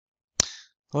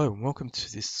Hello and welcome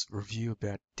to this review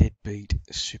about Deadbeat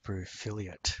Super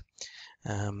Affiliate.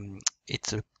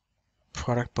 It's a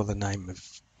product by the name of,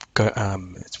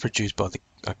 it's produced by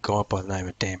a guy by the name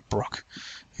of Dan Brock,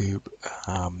 who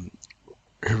um,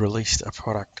 who released a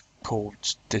product called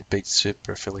Deadbeat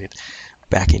Super Affiliate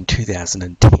back in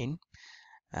 2010.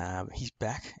 He's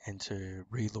back and to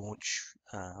relaunch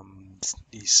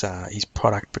his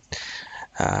product, but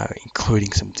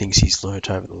including some things he's learnt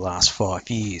over the last 5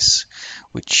 years,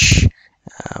 which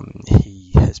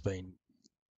he has been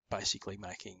basically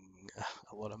making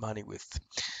a lot of money with.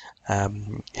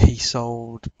 He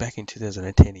sold back in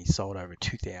 2010. He sold over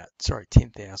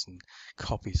 10,000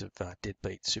 copies of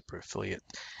Deadbeat Super Affiliate,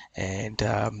 and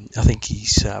I think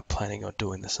he's planning on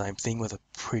doing the same thing with a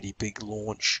pretty big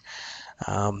launch.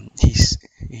 He's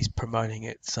promoting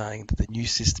it, saying that the new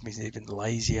system is even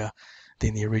lazier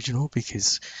than the original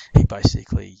because he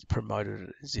basically promoted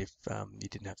it as if you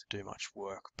didn't have to do much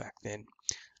work back then.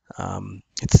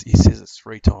 He says it's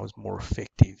 3 times more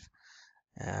effective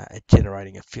at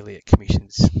generating affiliate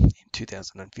commissions in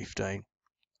 2015,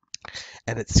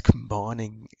 and it's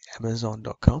combining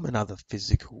Amazon.com and other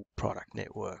physical product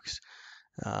networks.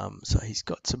 So he's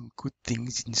got some good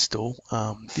things in store.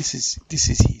 This is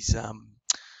his uh,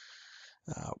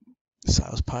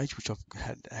 sales page, which I've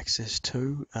had access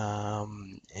to,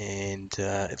 and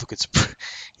look,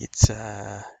 he's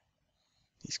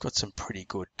got some pretty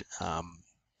good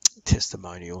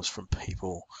testimonials from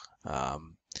people.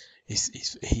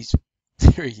 He's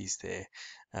there he is there,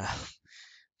 uh,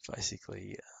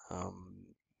 basically,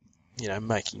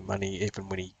 making money even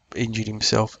when he injured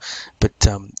himself. But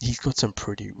he's got some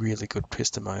really good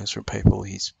testimonials from people.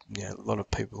 A lot of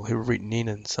people who have written in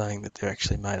and saying that they've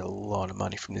actually made a lot of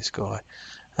money from this guy.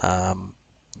 Um,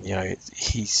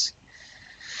 his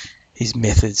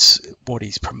methods, what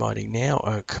he's promoting now,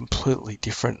 are completely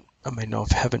different. I mean, I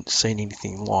haven't seen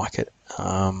anything like it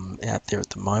out there at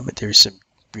the moment. There is some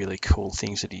really cool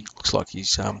things that he looks like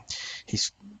he's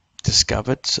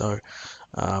discovered. So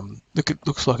it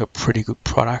looks like a pretty good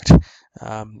product.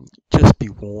 Just be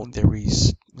warned, there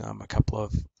is a couple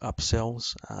of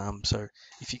upsells. So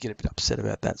if you get a bit upset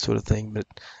about that sort of thing, but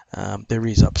there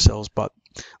is upsells, but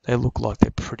they look like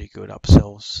they're pretty good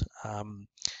upsells.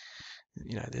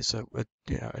 There's a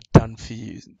done for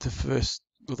you.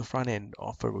 The front end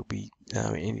offer will be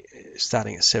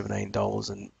starting at $17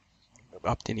 and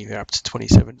up to anywhere up to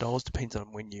 $27, depends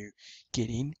on when you get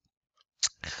in.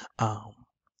 Um,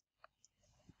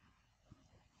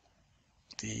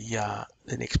 the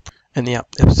next and the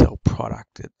upsell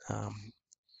product that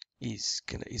is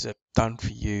a done for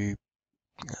you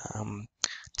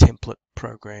template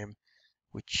program,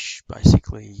 which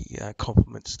basically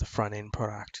complements the front end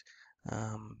product,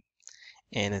 and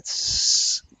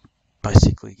it's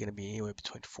basically going to be anywhere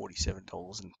between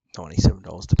 $47 and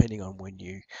 $97, depending on when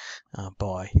you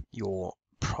buy your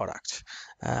product.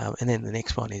 And then the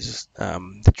next one is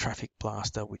the Traffic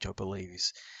Blaster, which I believe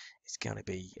is going to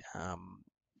be a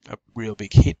real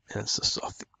big hit. And it's a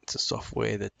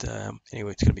software that it's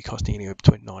going to be costing anywhere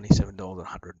between $97 and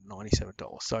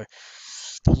 $197. So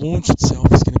the launch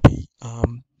itself is going to be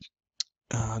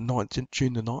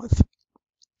June the 9th.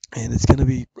 And it's going to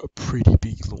be a pretty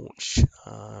big launch.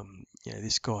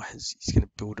 This guy he's going to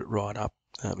build it right up.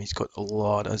 He's got a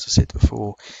lot, as I said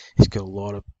before, he's got a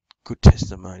lot of good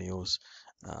testimonials.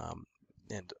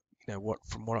 And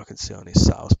from what I can see on his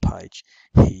sales page,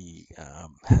 he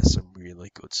has some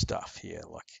really good stuff here.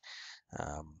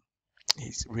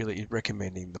 He's really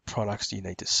recommending the products you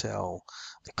need to sell,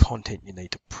 the content you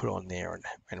need to put on there,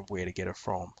 and where to get it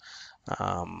from.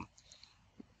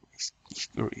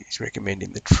 He's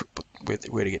recommending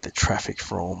where to get the traffic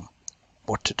from,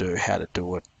 what to do, how to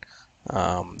do it,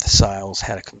 the sales,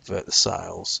 how to convert the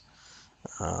sales,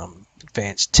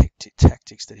 advanced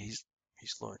tactics that he's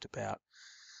learnt about.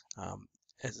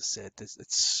 As I said,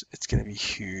 it's going to be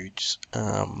huge.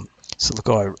 So look,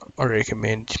 I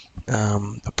recommend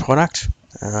the product.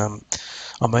 I'll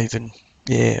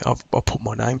put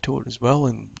my name to it as well,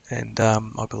 and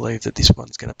I believe that this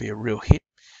one's going to be a real hit.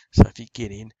 So if you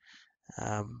get in,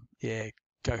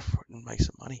 go for it and make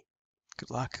some money.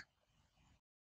 Good luck.